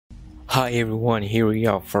Hi everyone, here we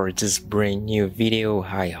are for this brand new video.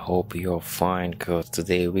 I hope you're fine because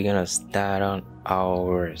today we're gonna start on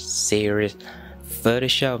our series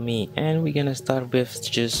Photoshop Me, and we're gonna start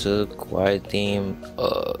with just a quiet theme,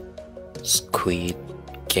 Squid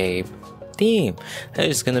Game theme.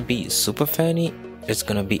 It's gonna be super funny, it's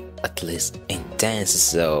gonna be at least intense,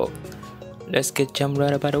 so let's get jump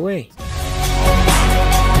right about the way.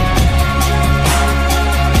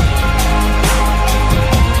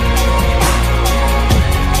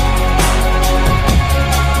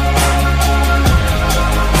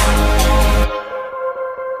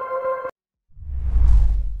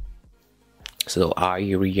 So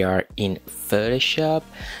here we are in Photoshop.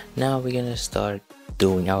 Now we're gonna start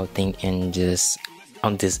doing our thing in this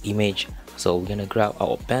on this image. So we're gonna grab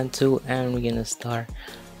our pen tool and we're gonna start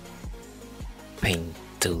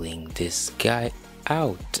painting this guy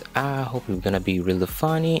out. I hope it's gonna be really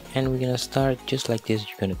funny, and we're gonna start just like this.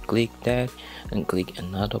 You're gonna click that and click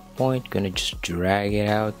another point. You're gonna just drag it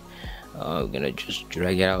out. We're gonna just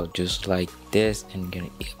drag it out just like this, and gonna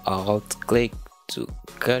alt click to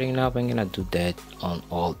cutting up. I'm gonna do that on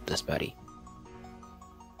all this body.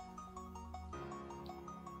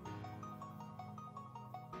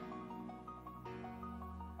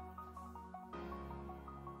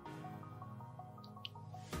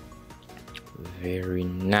 Very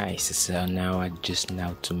nice. So now I just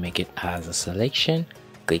to make it as a selection,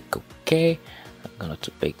 click OK. I'm gonna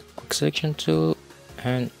take a quick selection tool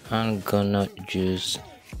and I'm gonna just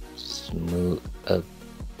smooth a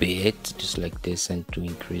bit just like this, and to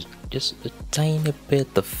increase just a tiny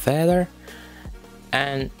bit the feather,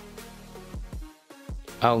 and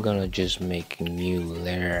I'm gonna just make a new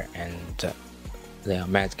layer and layer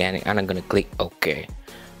mask, and I'm gonna click OK.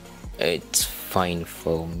 It's fine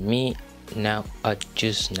for me. Now I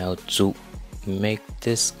just to make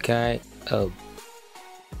this guy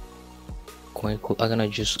quite cool. I'm gonna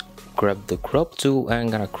just grab the crop tool and I'm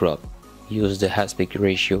gonna crop. Use the aspect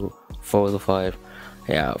ratio 4:5.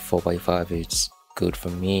 Yeah, 4:5 it's good for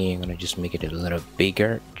me. I'm gonna just make it a little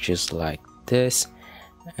bigger just like this,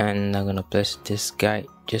 and I'm gonna place this guy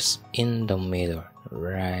just in the middle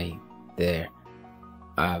right there.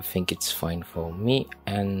 I think it's fine for me,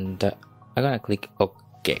 and I'm gonna click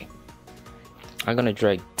OK. I'm gonna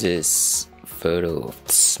drag this photo of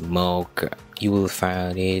smoke. You will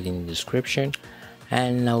find it in the description,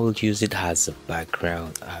 and I will use it as a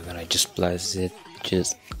background. I'm gonna just place it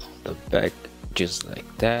just on the back just like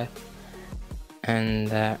that, and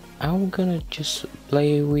I'm gonna just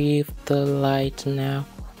play with the light. Now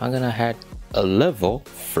I'm gonna add a level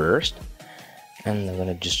first, and I'm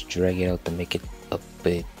gonna just drag it out to make it a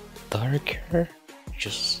bit darker,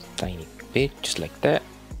 just tiny bit just like that.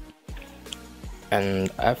 And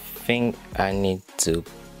I think I need to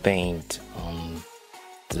paint on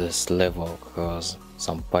this level because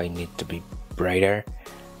some part need to be brighter,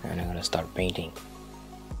 and I'm gonna start painting.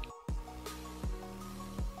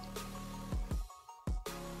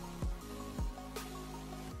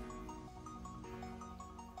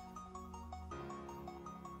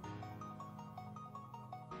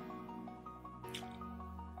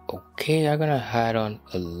 Okay, I'm gonna add on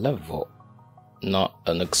a level, not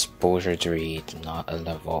an exposure to it, not a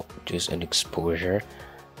level, just an exposure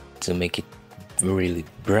to make it really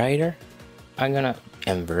brighter. I'm gonna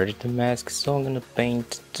invert the mask, so I'm gonna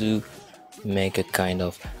paint to make a kind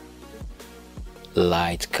of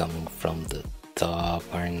light coming from the top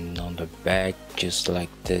and on the back just like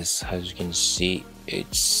this. As you can see,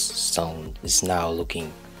 it's now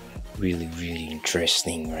looking really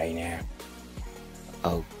interesting right now.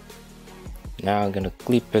 Oh, now I'm gonna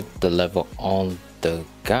clip it the level on the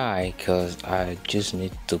guy because I just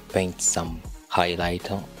need to paint some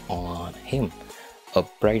highlight on him, a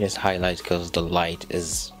brightness highlight, because the light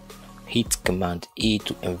is hit Command E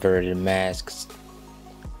to invert the masks.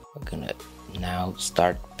 I'm gonna now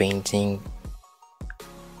start painting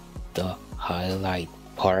the highlight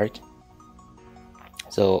part,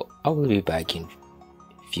 so I will be back in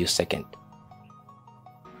a few seconds.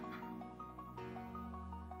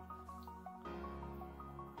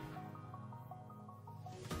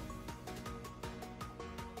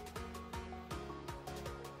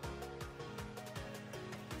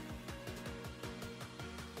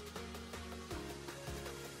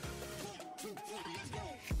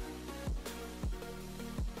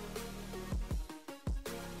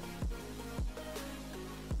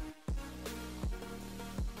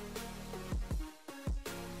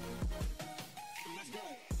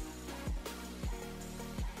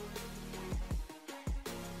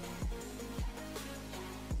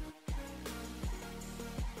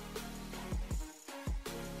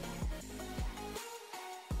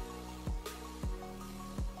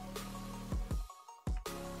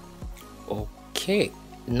 Okay,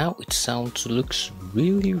 now it sounds looks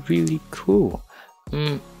really cool.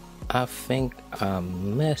 I think I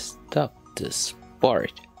messed up this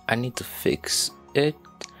part. I need to fix it.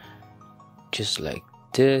 Just like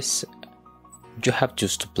this. You have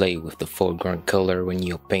just to play with the foreground color when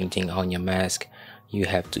you're painting on your mask. You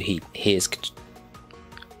have to hit X.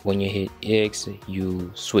 When you hit X,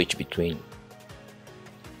 you switch between.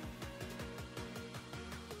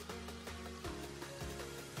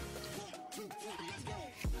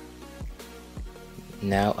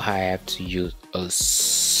 Now I have to use a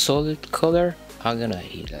solid color. I'm gonna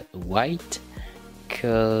hit it white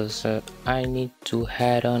because I need to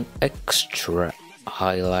add on extra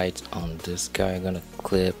highlights on this guy. I'm gonna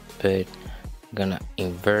clip it, gonna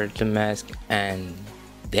invert the mask, and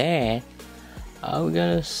then I'm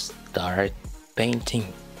gonna start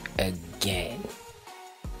painting again.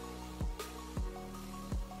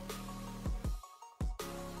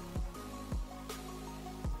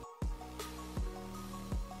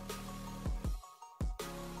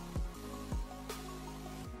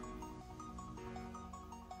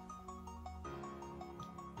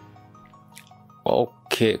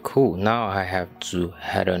 Okay, cool. Now I have to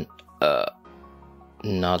add on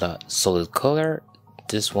another solid color.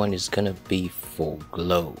 This one is gonna be for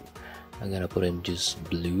glow. I'm gonna put in just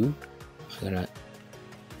blue. I'm gonna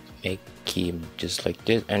make him just like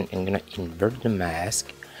this, and I'm gonna invert the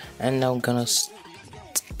mask. And now I'm gonna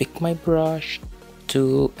pick my brush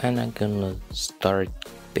tool, and I'm gonna start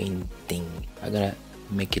painting. I'm gonna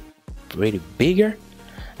make it pretty bigger,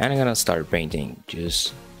 and I'm gonna start painting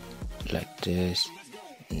just like this,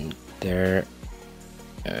 and there,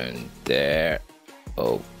 and there.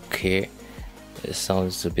 Okay, it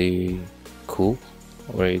sounds to be cool,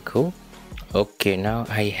 very cool. Okay, now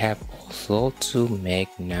I have also to make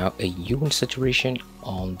now a hue saturation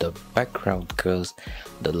on the background because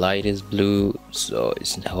the light is blue, so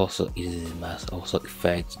it must also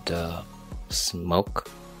affect the smoke.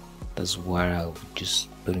 That's why I'll just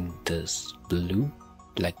putting this blue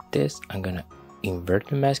like this. I'm gonna invert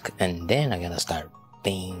the mask, and then I'm gonna start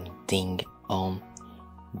painting on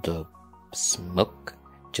the smoke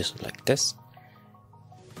just like this.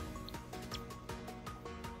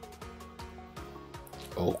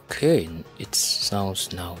 Okay, it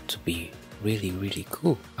sounds now to be really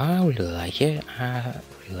cool. I really like it.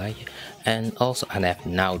 And also I have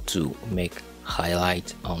now to make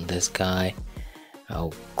highlight on this guy.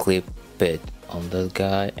 I'll clip it on this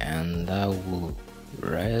guy, and I will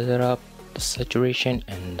raise it up, the saturation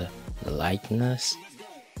and the lightness,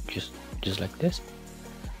 just like this.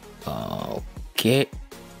 Okay,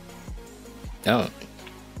 oh,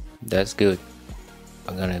 that's good.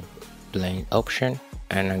 I'm gonna blend option,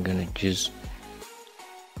 and I'm gonna just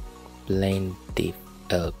blend it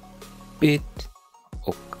a bit.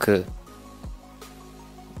 Okay,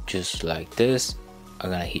 just like this.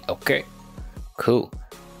 I'm gonna hit OK. Cool.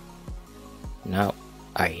 Now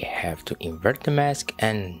I have to invert the mask,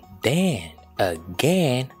 and then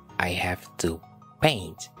again I have to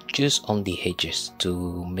paint just on the edges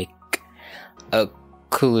to make a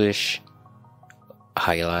coolish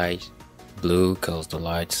highlight blue, because the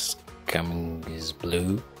lights coming is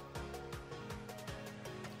blue.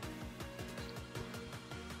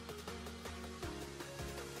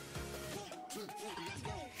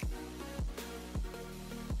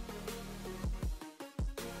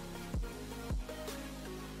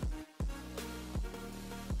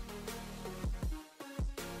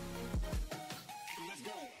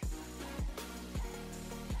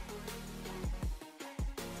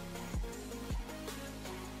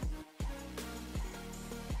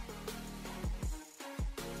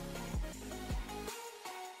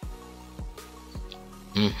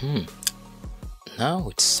 Now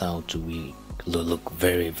it sounds to be look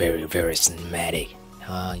very cinematic.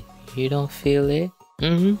 You don't feel it?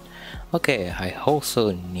 Okay, I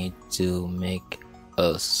also need to make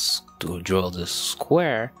to draw the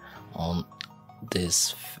square on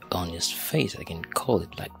his face. I can call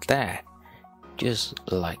it like that, just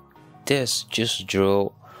like this. Just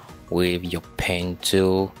draw with your pen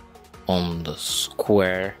tool on the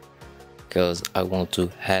square, because I want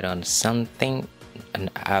to add on something. And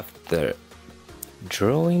after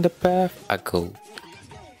drawing the path, I go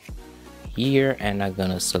here, and I'm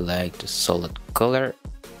gonna select the solid color,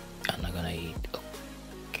 and I'm gonna hit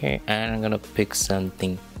OK, and I'm gonna pick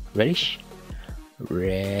something reddish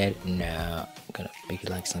red. Now I'm gonna pick it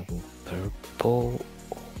like something purple.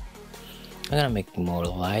 I'm gonna make it more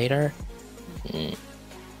lighter,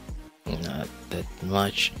 not that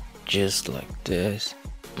much, just like this.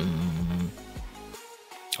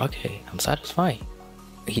 Okay, I'm satisfied.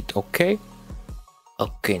 Hit OK.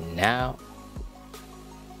 Okay, now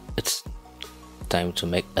it's time to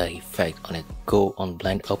make an effect on it. Go on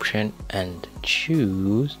blend option and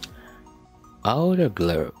choose outer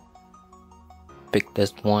glow. Pick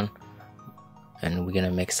this one and we're gonna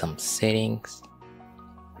make some settings.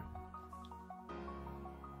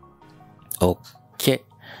 Okay,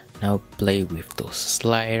 now play with those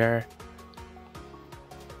slider.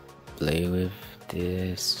 Play with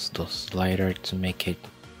those slider to make it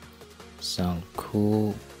sound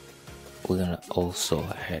cool. We're gonna also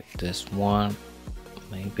add this one,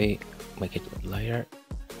 maybe make it lighter,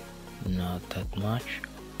 not that much.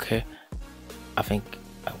 Okay, I think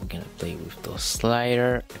we're gonna play with those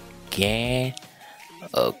slider again.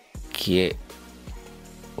 Okay.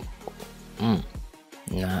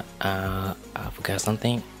 Now I forgot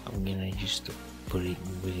something. I'm gonna just put it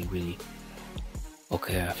really.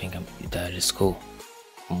 Okay, I think that is cool.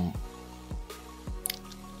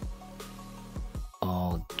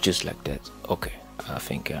 Oh, just like that. Okay, I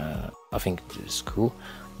think this is cool.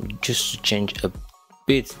 Just to change a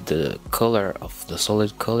bit the color of the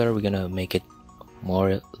solid color, we're gonna make it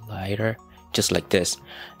more lighter, just like this.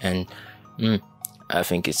 And I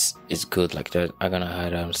think it's good like that. I'm gonna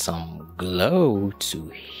add on some glow to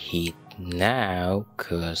hit now,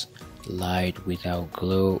 cause light without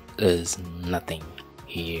glow is nothing.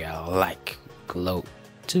 Here I like glow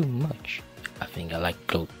too much. I think I like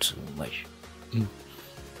glow too much.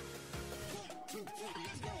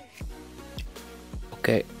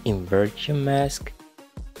 Okay, invert your mask,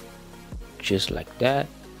 just like that.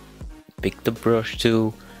 Pick the brush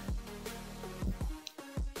tool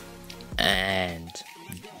and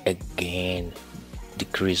again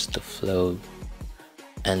decrease the flow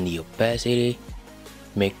and the opacity.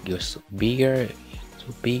 Make yourself bigger,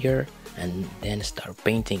 and then start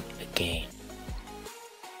painting again.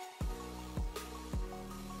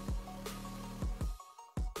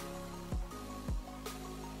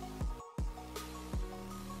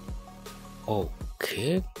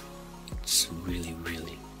 Okay, it's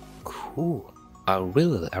really cool. I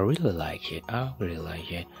really like it.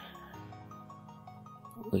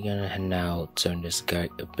 We're gonna now turn this guy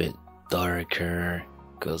a bit darker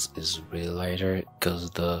because it's really lighter, because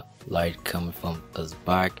the light coming from his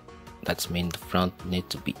back. That's mean the front need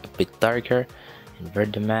to be a bit darker.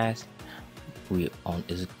 Invert the mask. We on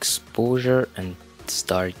his exposure and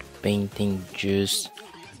start painting just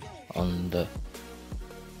on the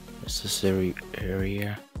necessary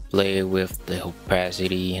area. Play with the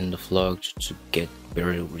opacity and the flux to get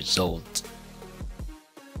better results.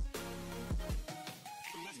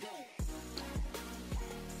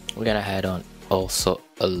 We're gonna add on also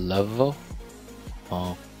a level.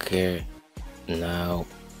 Okay, now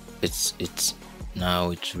it's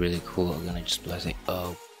really cool. I'm gonna just place it.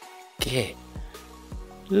 Okay,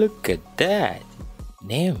 look at that.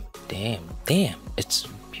 Damn, it's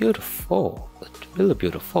beautiful. It's really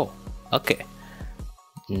beautiful. Okay,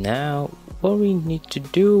 now what we need to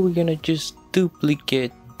do, we're gonna just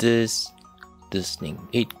duplicate this thing.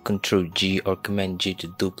 Hit Ctrl G or Command G to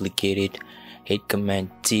duplicate it. Hit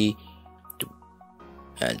Command T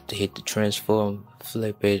to hit the transform,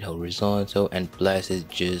 flip it horizontal and place it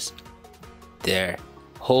just there.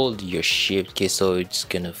 Hold your shift key so it's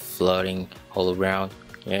gonna floating all around.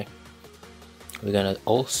 Yeah, we're gonna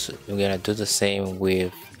do the same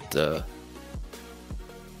with the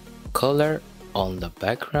color on the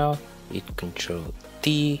background. Hit Ctrl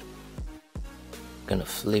T, gonna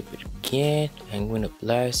flip it again and we're gonna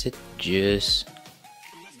place it just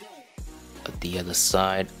at the other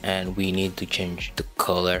side, and we need to change the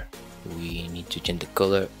color.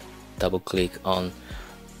 Double click on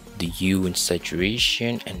the hue and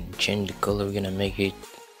saturation and change the color. We're gonna make it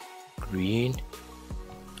green.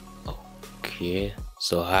 Okay,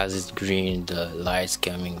 so as it's green, the lights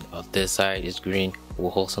coming out this side is green. We'll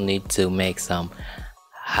also need to make some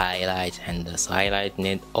highlight, and this highlight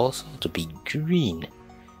need also to be green.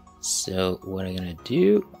 So what I'm gonna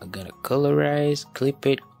do, I'm gonna colorize, clip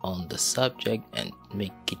it on the subject and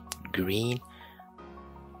make it green,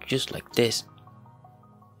 just like this.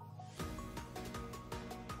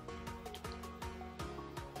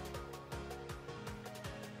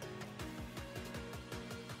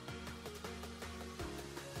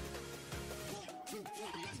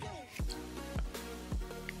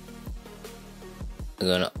 I'm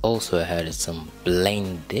gonna also add some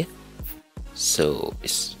blend depth, so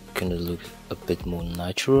it's gonna look a bit more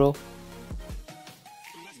natural.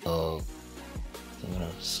 I'm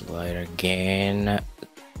gonna slide again.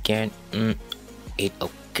 It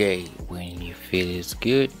okay. When you feel it's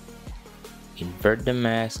good, invert the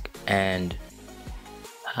mask, and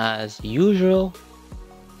as usual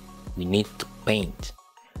we need to paint.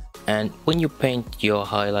 And when you paint your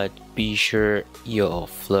highlight, be sure your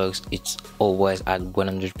flux it's always at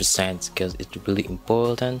 100% because it's really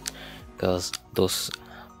important, because those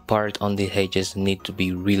parts on the edges need to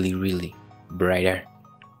be really brighter.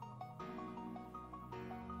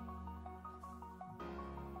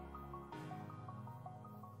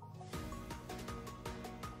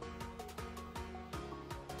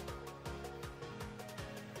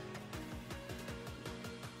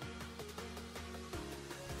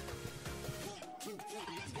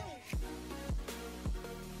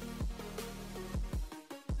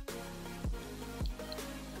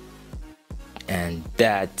 And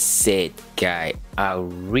that's it, guys. I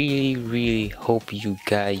really hope you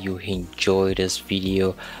guys you enjoy this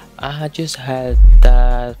video. I just had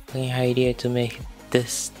that idea to make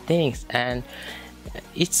these things, and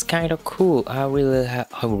it's kind of cool. I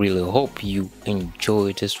really hope you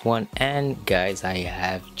enjoy this one. And guys, I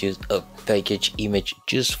have just a package image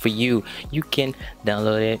just for you. You can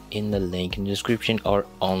download it in the link in the description or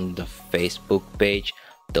on the Facebook page.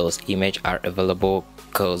 Those images are available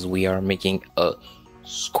because we are making a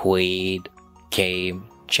Squid game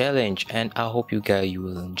challenge, and I hope you guys you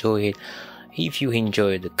will enjoy it. If you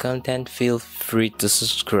enjoy the content, feel free to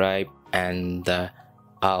subscribe, and I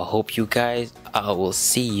hope you guys I will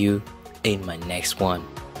see you in my next one.